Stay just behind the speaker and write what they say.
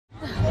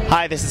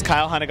Hi, this is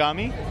Kyle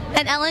Hanagami.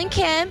 And Ellen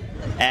Kim.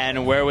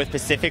 And we're with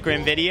Pacific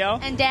Rim Video.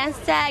 And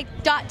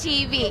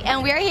DanceTag.tv.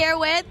 And we're here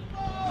with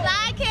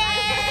Fly Khicks!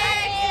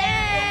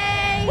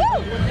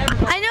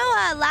 I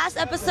know last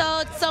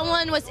episode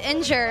someone was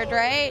injured,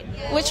 right?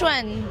 Which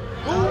one?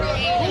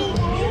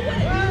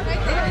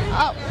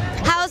 Oh,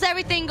 how's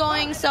everything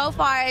going so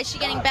far? Is she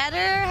getting better?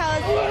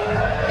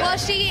 Well,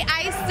 she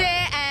iced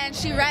it and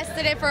she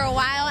rested it for a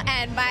while,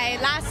 and by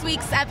last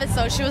week's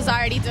episode she was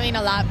already doing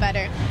a lot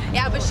better.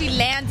 Yeah, but she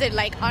landed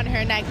like on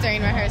her neck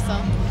during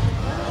rehearsal.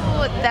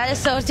 Oh, that is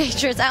so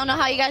dangerous. I don't know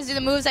how you guys do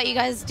the moves that you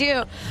guys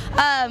do.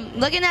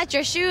 Looking at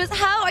your shoes,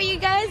 how are you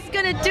guys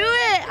gonna do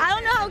it? I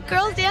don't know how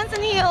girls dance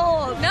in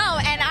heels. No,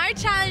 and our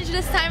challenge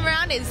this time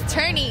around is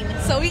turning,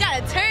 so we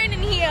gotta turn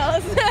in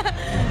heels.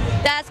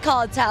 That's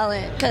called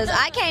talent, because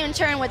I can't even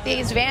turn with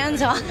these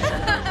Vans on.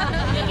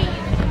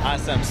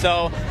 Awesome.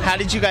 So, how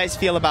did you guys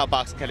feel about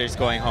Box Cutters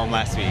going home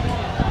last week?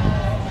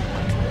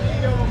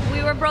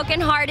 We were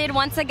brokenhearted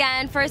once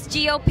again. First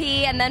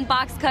GOP and then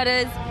Box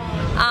Cutters.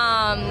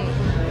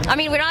 I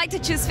mean, we don't like to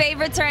choose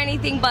favorites or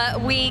anything,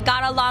 but we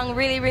got along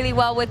really, really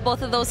well with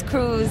both of those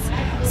crews.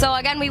 So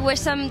again, we wish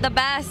them the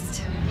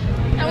best.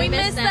 And we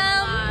miss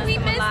them. We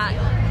miss them.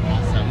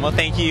 Awesome. Well,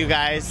 thank you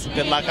guys.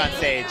 Good luck on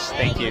stage.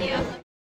 Thank you.